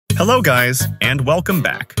Hello guys, and welcome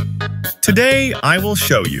back. Today, I will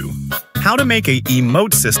show you how to make an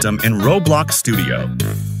emote system in Roblox Studio.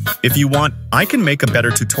 If you want, I can make a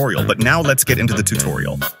better tutorial, but now let's get into the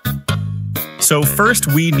tutorial. So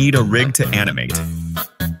first, we need a rig to animate.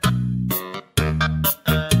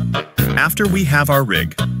 After we have our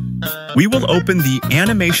rig, we will open the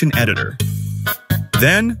animation editor.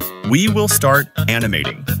 Then, we will start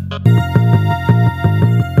animating.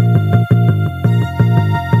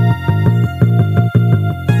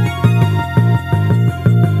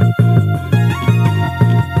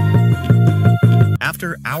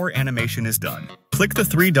 After our animation is done, click the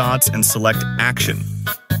three dots and select Action.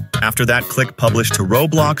 After that, click Publish to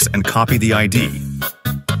Roblox and copy the ID.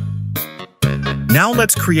 Now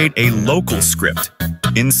let's create a local script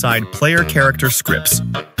inside Player Character Scripts,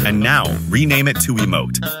 and now rename it to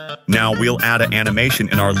Emote. Now we'll add an animation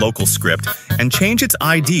in our local script and change its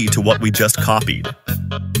ID to what we just copied.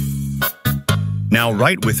 Now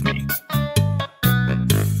write with me.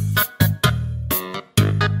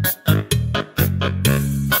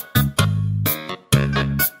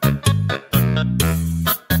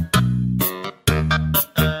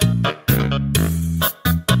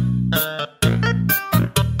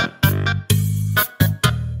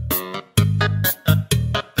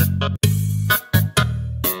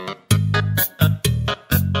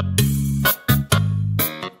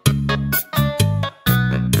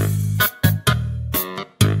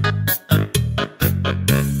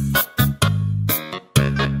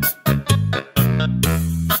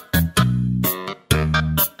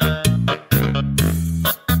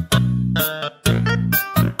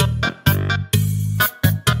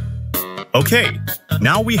 Okay,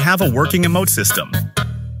 now we have a working emote system.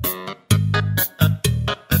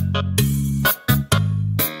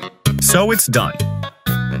 So it's done.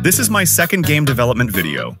 This is my second game development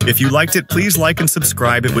video. If you liked it, please like and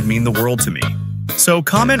subscribe. It would mean the world to me. So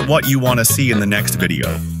comment what you want to see in the next video.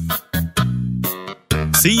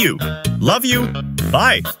 See you. Love you.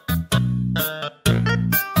 Bye.